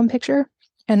muscle in one picture,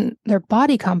 and their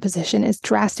body composition is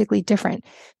drastically different.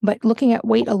 But looking at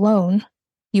weight alone,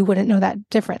 you wouldn't know that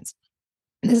difference.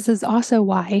 This is also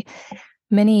why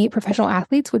many professional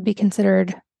athletes would be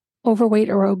considered overweight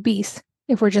or obese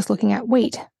if we're just looking at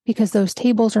weight, because those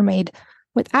tables are made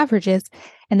with averages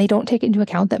and they don't take into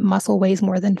account that muscle weighs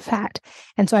more than fat.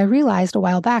 And so I realized a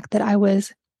while back that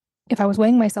if I was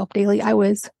weighing myself daily, I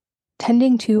was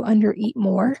tending to undereat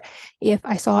more if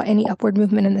I saw any upward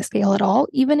movement in the scale at all,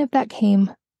 even if that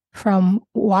came from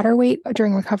water weight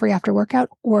during recovery after workout,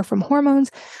 or from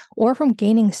hormones, or from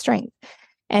gaining strength.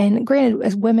 And granted,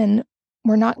 as women,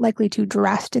 we're not likely to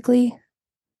drastically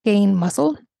gain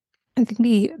muscle. I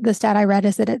think the stat I read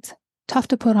is that it's tough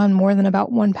to put on more than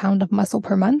about 1 pound of muscle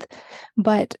per month,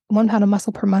 but 1 pound of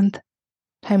muscle per month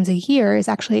times a year is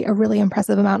actually a really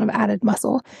impressive amount of added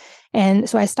muscle. And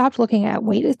so I stopped looking at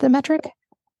weight as the metric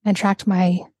and tracked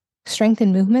my strength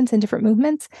in movements and different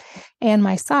movements and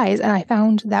my size. And I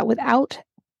found that without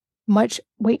much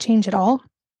weight change at all,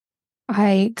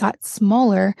 I got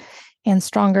smaller and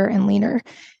stronger and leaner.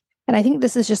 And I think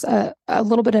this is just a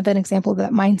little bit of an example of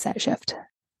that mindset shift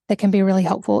that can be really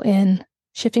helpful in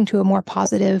shifting to a more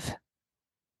positive,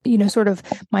 sort of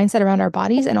mindset around our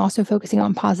bodies, and also focusing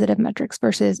on positive metrics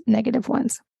versus negative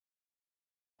ones.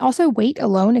 Also, weight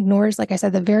alone ignores, like I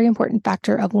said, the very important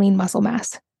factor of lean muscle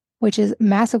mass, which is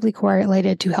massively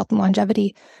correlated to health and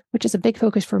longevity, which is a big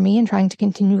focus for me in trying to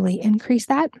continually increase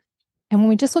that. And when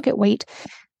we just look at weight,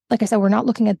 like I said, we're not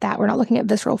looking at that. We're not looking at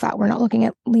visceral fat. We're not looking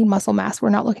at lean muscle mass. We're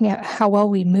not looking at how well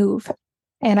we move.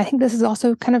 And I think this is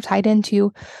also kind of tied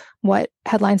into what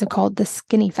headlines have called the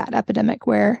skinny fat epidemic,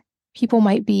 where people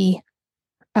might be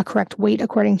a correct weight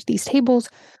according to these tables,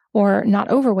 or not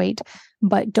overweight,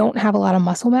 but don't have a lot of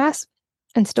muscle mass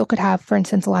and still could have, for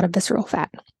instance, a lot of visceral fat.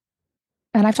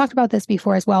 And I've talked about this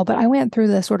before as well, but I went through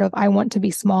the sort of I want to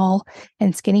be small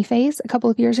and skinny phase a couple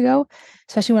of years ago,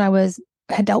 especially when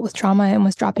I had dealt with trauma and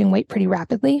was dropping weight pretty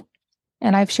rapidly.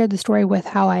 And I've shared the story with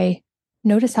how I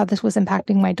noticed how this was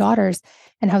impacting my daughters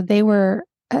and how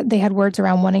they had words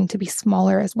around wanting to be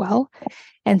smaller as well.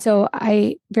 And so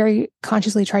I very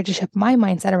consciously tried to shift my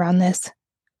mindset around this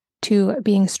to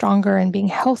being stronger and being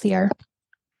healthier.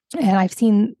 And I've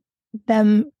seen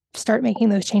them start making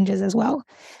those changes as well.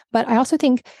 But I also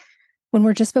think when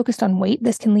we're just focused on weight,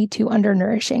 this can lead to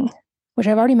undernourishing, which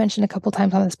I've already mentioned a couple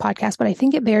times on this podcast, but I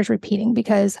think it bears repeating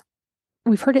because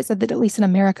we've heard it said that at least in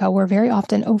America, we're very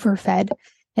often overfed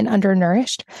and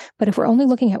undernourished. But if we're only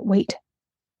looking at weight,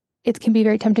 it can be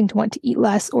very tempting to want to eat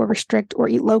less or restrict or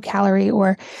eat low calorie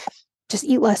or just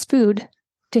eat less food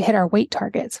to hit our weight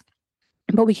targets.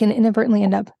 But we can inadvertently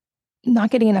end up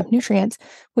not getting enough nutrients,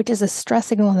 which is a stress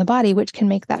signal in the body, which can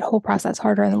make that whole process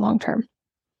harder in the long term.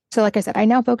 So like I said, I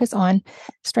now focus on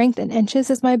strength in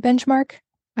inches as my benchmark.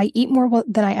 I eat more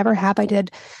than I ever have. I did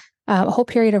a whole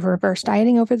period of reverse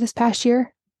dieting over this past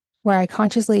year, where I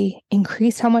consciously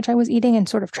increased how much I was eating and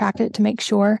sort of tracked it to make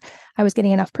sure I was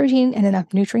getting enough protein and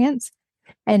enough nutrients.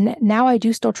 And now I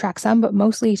do still track some, but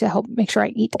mostly to help make sure I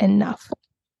eat enough.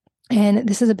 And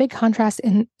this is a big contrast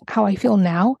in how I feel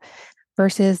now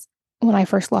versus when I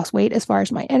first lost weight, as far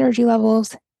as my energy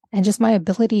levels and just my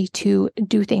ability to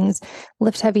do things,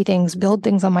 lift heavy things, build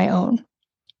things on my own.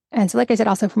 And so, like I said,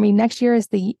 also for me, next year is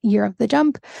the year of the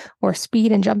jump, or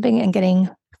speed and jumping and getting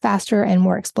faster and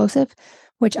more explosive,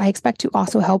 which I expect to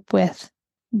also help with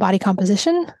body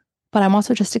composition, but I'm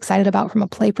also just excited about from a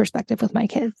play perspective with my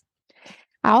kids.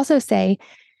 I also say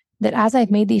that as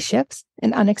I've made these shifts,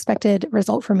 an unexpected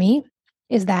result for me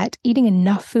is that eating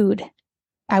enough food,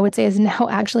 I would say, is now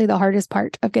actually the hardest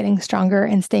part of getting stronger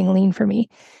and staying lean for me.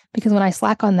 Because when I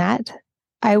slack on that,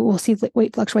 I will see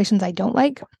weight fluctuations I don't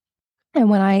like. And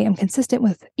when I am consistent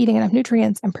with eating enough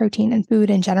nutrients and protein and food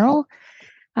in general,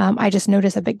 I just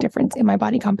notice a big difference in my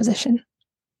body composition.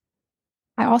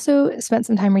 I also spent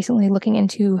some time recently looking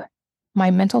into my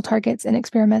mental targets and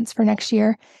experiments for next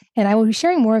year, and I will be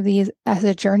sharing more of these as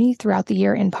a journey throughout the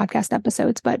year in podcast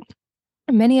episodes, but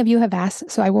many of you have asked,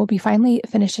 so I will be finally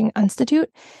finishing Unstitute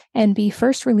and be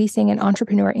first releasing an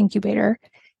entrepreneur incubator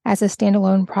as a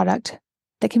standalone product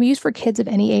that can be used for kids of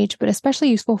any age, but especially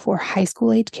useful for high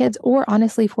school age kids, or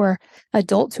honestly for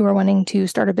adults who are wanting to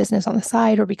start a business on the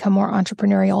side or become more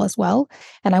entrepreneurial as well.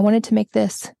 And I wanted to make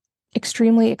this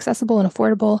extremely accessible and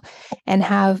affordable and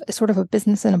have sort of a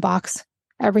business in a box,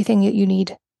 everything that you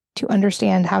need to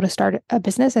understand how to start a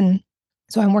business. And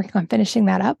so I'm working on finishing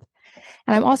that up.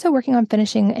 And I'm also working on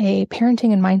finishing a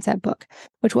parenting and mindset book,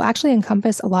 which will actually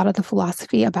encompass a lot of the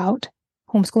philosophy about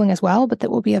homeschooling as well, but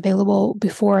that will be available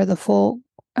before the full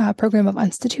program of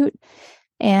Institute.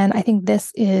 And I think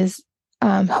this is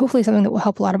hopefully something that will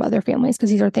help a lot of other families,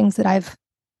 because these are things that I've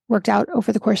worked out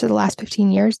over the course of the last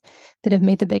 15 years that have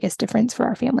made the biggest difference for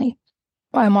our family.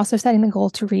 I'm also setting the goal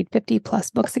to read 50 plus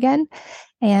books again.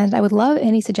 And I would love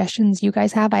any suggestions you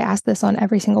guys have. I ask this on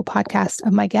every single podcast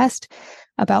of my guest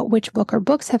about which book or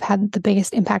books have had the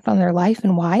biggest impact on their life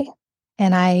and why.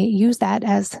 And I use that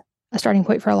as a starting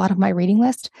point for a lot of my reading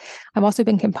list. I've also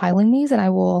been compiling these, and I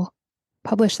will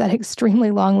publish that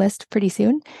extremely long list pretty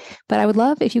soon. But I would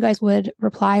love if you guys would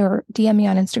reply or DM me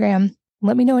on Instagram.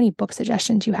 Let me know any book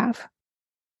suggestions you have.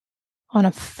 On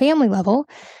a family level,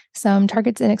 some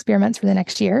targets and experiments for the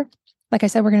next year. Like I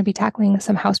said, we're going to be tackling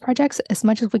some house projects as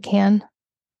much as we can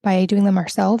by doing them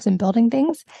ourselves and building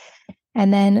things.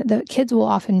 And then the kids will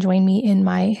often join me in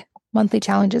my monthly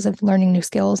challenges of learning new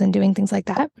skills and doing things like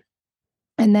that.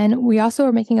 And then we also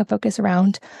are making a focus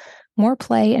around more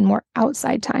play and more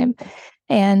outside time.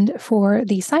 And for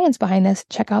the science behind this,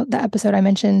 check out the episode I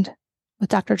mentioned with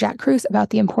Dr. Jack Kruse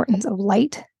about the importance of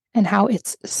light and how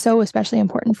it's so especially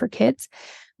important for kids.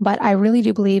 But I really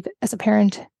do believe as a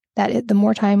parent that the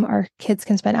more time our kids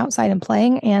can spend outside and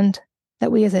playing, and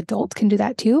that we as adults can do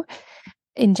that too,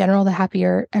 in general, the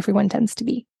happier everyone tends to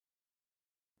be.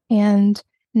 And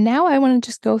now I want to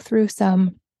just go through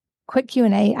some quick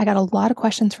Q&A. I got a lot of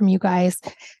questions from you guys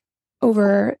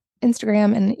over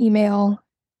Instagram and email.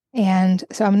 And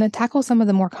so I'm going to tackle some of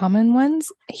the more common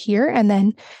ones here. And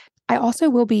then I also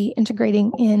will be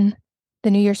integrating in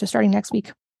the new year, so starting next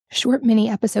week, short mini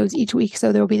episodes each week.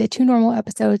 So there will be the 2 normal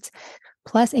episodes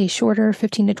plus a shorter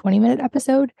 15 to 20 minute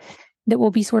episode that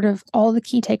will be sort of all the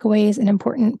key takeaways and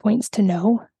important points to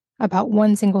know about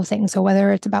one single thing. So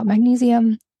whether it's about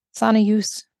magnesium, sauna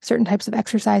use, certain types of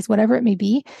exercise, whatever it may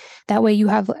be, that way you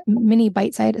have mini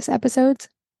bite-sized episodes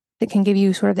that can give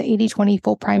you sort of the 80-20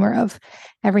 full primer of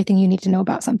everything you need to know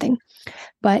about something.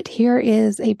 But here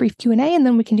is a brief Q&A, and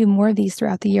then we can do more of these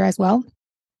throughout the year as well,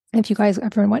 if you guys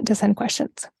ever want to send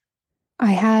questions.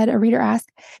 I had a reader ask,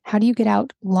 how do you get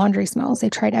out laundry smells? They've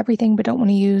tried everything, but don't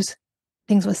want to use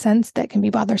things with scents that can be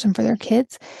bothersome for their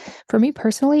kids. For me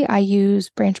personally, I use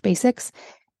Branch Basics,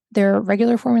 their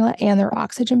regular formula and their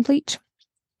oxygen bleach.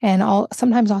 And I'll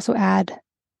sometimes also add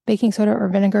baking soda or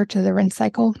vinegar to the rinse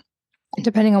cycle,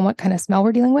 depending on what kind of smell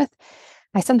we're dealing with.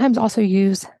 I sometimes also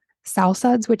use Sal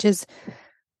Suds, which is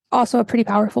also a pretty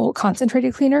powerful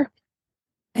concentrated cleaner,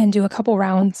 and do a couple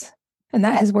rounds. And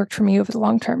that has worked for me over the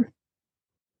long term.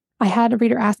 I had a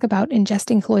reader ask about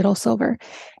ingesting colloidal silver,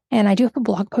 and I do have a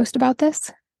blog post about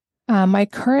this. My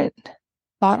current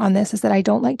thought on this is that I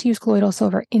don't like to use colloidal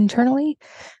silver internally,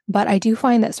 but I do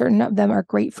find that certain of them are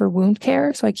great for wound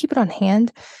care. So I keep it on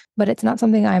hand, but it's not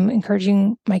something I'm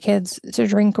encouraging my kids to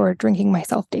drink or drinking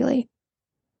myself daily.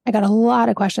 I got a lot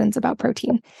of questions about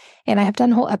protein, and I have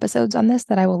done whole episodes on this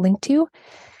that I will link to,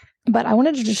 but I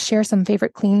wanted to just share some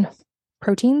favorite clean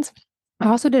proteins. I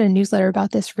also did a newsletter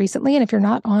about this recently, and if you're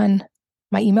not on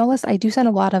my email list, I do send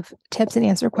a lot of tips and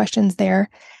answer questions there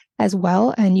as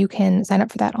well, and you can sign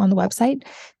up for that on the website.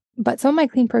 But some of my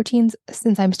clean proteins,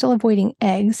 since I'm still avoiding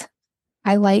eggs,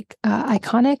 I like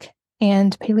Iconic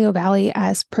and Paleo Valley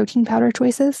as protein powder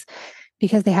choices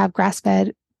because they have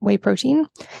grass-fed whey protein.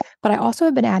 But I also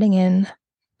have been adding in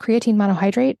creatine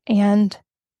monohydrate and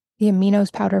the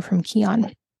aminos powder from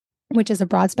Kion, which is a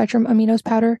broad spectrum aminos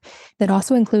powder that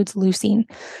also includes leucine,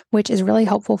 which is really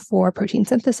helpful for protein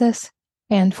synthesis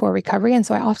and for recovery. And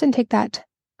so I often take that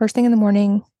first thing in the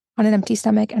morning on an empty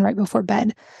stomach and right before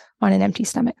bed on an empty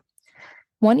stomach.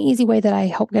 One easy way that I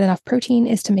help get enough protein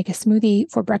is to make a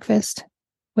smoothie for breakfast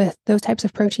with those types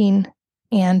of protein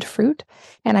and fruit.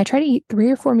 And I try to eat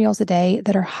 3 or 4 meals a day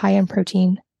that are high in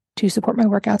protein to support my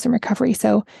workouts and recovery.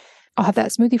 So I'll have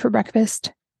that smoothie for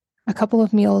breakfast, a couple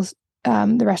of meals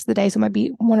the rest of the day. So it might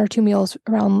be 1 or 2 meals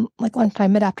around like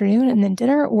lunchtime, mid-afternoon, and then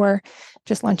dinner, or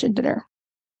just lunch and dinner.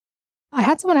 I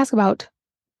had someone ask about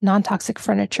non-toxic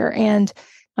furniture, and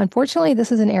unfortunately,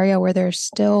 this is an area where there's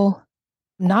still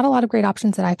not a lot of great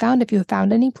options that I found. If you have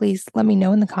found any, please let me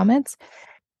know in the comments.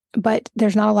 But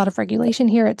there's not a lot of regulation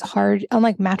here. It's hard,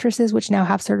 unlike mattresses, which now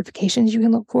have certifications you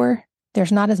can look for.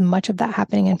 There's not as much of that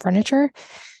happening in furniture.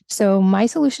 So my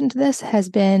solution to this has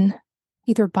been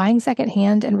either buying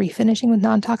secondhand and refinishing with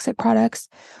non-toxic products,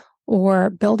 or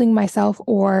building myself,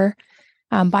 or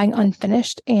buying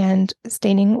unfinished and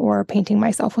staining or painting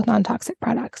myself with non-toxic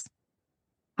products.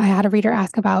 I had a reader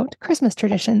ask about Christmas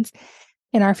traditions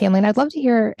in our family, and I'd love to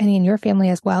hear any in your family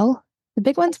as well. The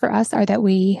big ones for us are that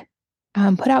we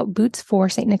put out boots for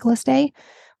St. Nicholas Day,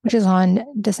 which is on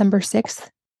December 6th,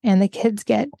 and the kids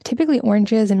get typically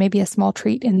oranges and maybe a small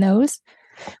treat in those.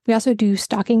 We also do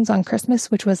stockings on Christmas,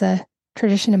 which was a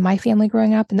tradition in my family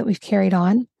growing up and that we've carried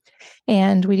on.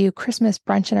 And we do Christmas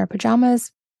brunch in our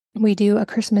pajamas. We do a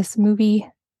Christmas movie,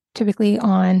 typically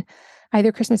on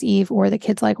either Christmas Eve, or the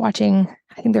kids like watching,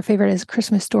 I think their favorite is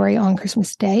Christmas Story on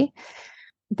Christmas Day.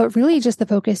 But really just the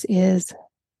focus is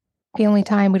family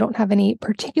time. We don't have any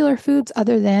particular foods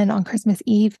other than on Christmas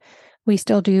Eve, we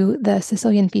still do the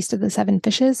Sicilian Feast of the Seven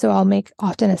Fishes. So I'll make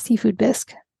often a seafood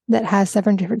bisque that has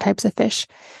 7 different types of fish,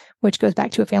 which goes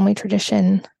back to a family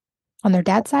tradition on their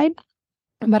dad's side.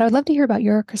 But I would love to hear about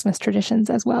your Christmas traditions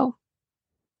as well.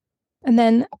 And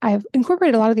then I've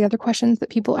incorporated a lot of the other questions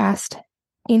that people asked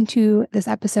into this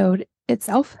episode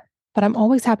itself, but I'm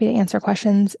always happy to answer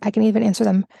questions. I can even answer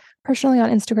them personally on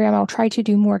Instagram. I'll try to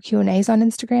do more Q&As on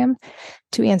Instagram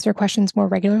to answer questions more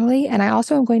regularly. And I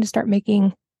also am going to start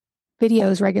making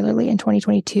videos regularly in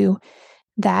 2022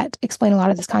 that explain a lot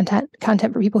of this content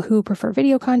for people who prefer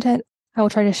video content. I will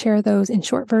try to share those in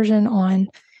short version on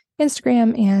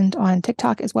Instagram and on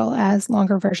TikTok, as well as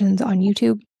longer versions on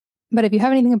YouTube. But if you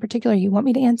have anything in particular you want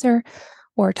me to answer,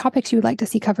 or topics you would like to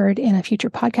see covered in a future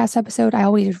podcast episode, I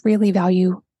always really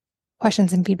value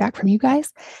questions and feedback from you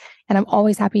guys. And I'm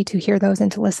always happy to hear those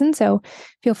and to listen. So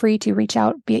feel free to reach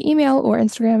out via email or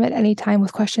Instagram at any time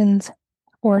with questions,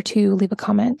 or to leave a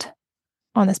comment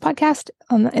on this podcast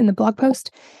in the blog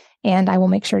post, and I will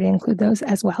make sure to include those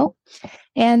as well.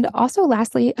 And also,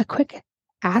 lastly, a quick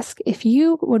ask: if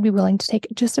you would be willing to take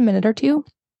just a minute or two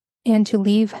and to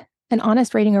leave an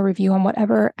honest rating or review on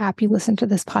whatever app you listen to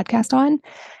this podcast on,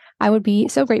 I would be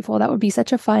so grateful. That would be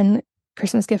such a fun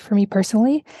Christmas gift for me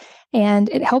personally. And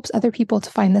it helps other people to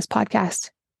find this podcast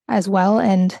as well.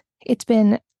 And it's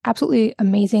been absolutely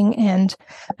amazing. And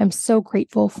I'm so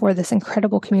grateful for this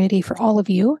incredible community, for all of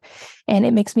you. And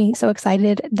it makes me so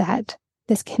excited that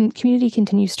this community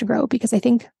continues to grow, because I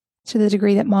think to the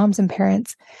degree that moms and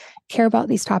parents care about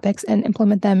these topics and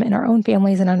implement them in our own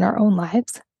families and in our own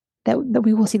lives, that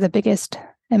we will see the biggest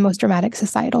and most dramatic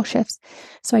societal shifts.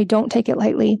 So I don't take it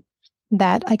lightly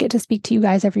that I get to speak to you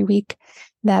guys every week,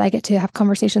 that I get to have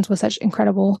conversations with such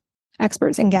incredible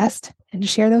experts and guests and to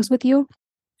share those with you.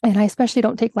 And I especially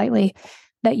don't take lightly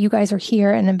that you guys are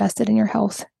here and invested in your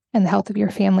health and the health of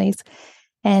your families.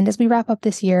 And as we wrap up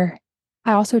this year,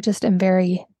 I also just am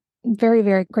very, very,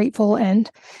 very grateful and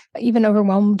even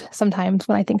overwhelmed sometimes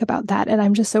when I think about that. And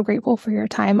I'm just so grateful for your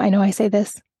time. I know I say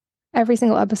this every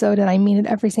single episode, and I mean it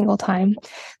every single time,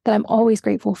 that I'm always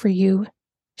grateful for you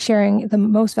sharing the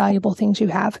most valuable things you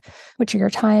have, which are your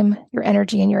time, your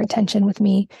energy, and your attention with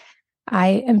me.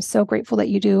 I am so grateful that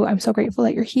you do. I'm so grateful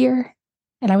that you're here,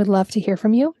 and I would love to hear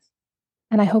from you.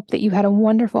 And I hope that you had a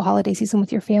wonderful holiday season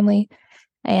with your family.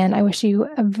 And I wish you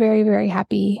a very, very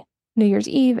happy New Year's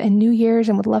Eve and New Year's,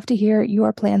 and would love to hear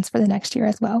your plans for the next year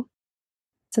as well.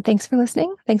 So thanks for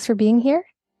listening. Thanks for being here.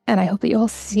 And I hope that you'll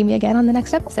see me again on the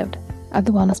next episode of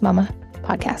the Wellness Mama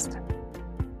podcast.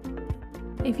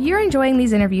 If you're enjoying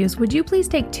these interviews, would you please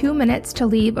take 2 minutes to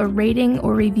leave a rating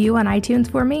or review on iTunes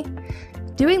for me?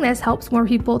 Doing this helps more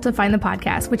people to find the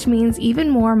podcast, which means even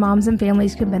more moms and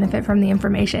families can benefit from the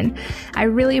information. I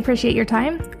really appreciate your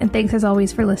time, and thanks as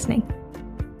always for listening.